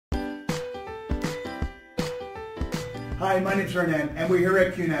Hi, my name's Hernan, and we're here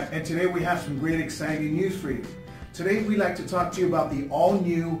at QNAP, and today we have some great exciting news for you. Today we'd like to talk to you about the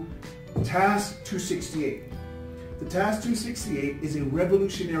all-new TAS 268. The TAS 268 is a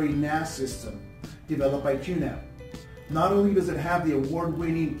revolutionary NAS system developed by QNAP. Not only does it have the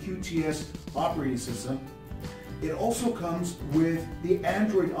award-winning QTS operating system, it also comes with the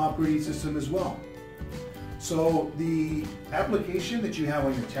Android operating system as well. So the application that you have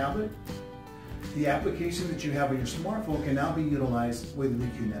on your tablet, the application that you have on your smartphone can now be utilized within the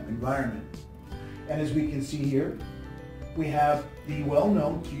QNAP environment. And as we can see here, we have the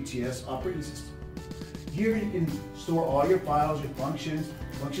well-known QTS operating system. Here you can store all your files, your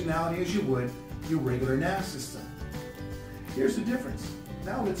functionality as you would your regular NAS system. Here's the difference.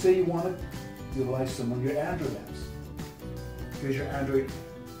 Now let's say you want to utilize some of your Android apps. Here's your Android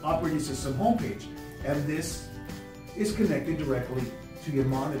operating system homepage, and this is connected directly to your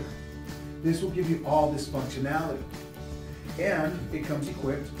monitor. This will give you all this functionality, and it comes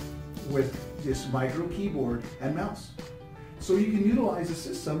equipped with this micro keyboard and mouse. So you can utilize the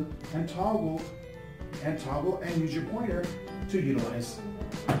system and toggle and use your pointer to utilize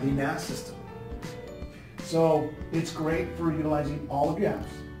the NAS system. So it's great for utilizing all of your apps.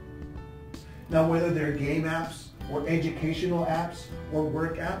 Now whether they're game apps or educational apps or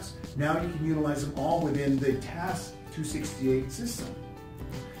work apps, now you can utilize them all within the TAS 268 system.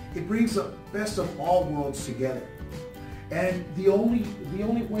 It brings the best of all worlds together. And the only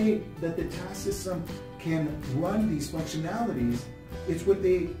way that the TAS system can run these functionalities is with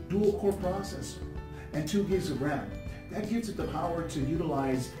a dual core processor and 2 gigs of RAM. That gives it the power to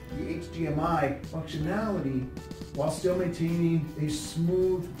utilize the HDMI functionality while still maintaining a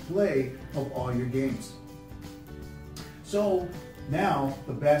smooth play of all your games. So now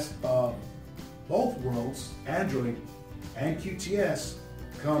the best of both worlds, Android and QTS,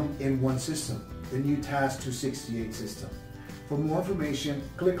 come in one system, the new TAS 268 system. For more information,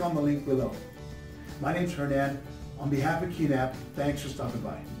 click on the link below. My name's Hernan. On behalf of QNAP, thanks for stopping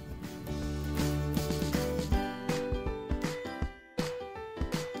by.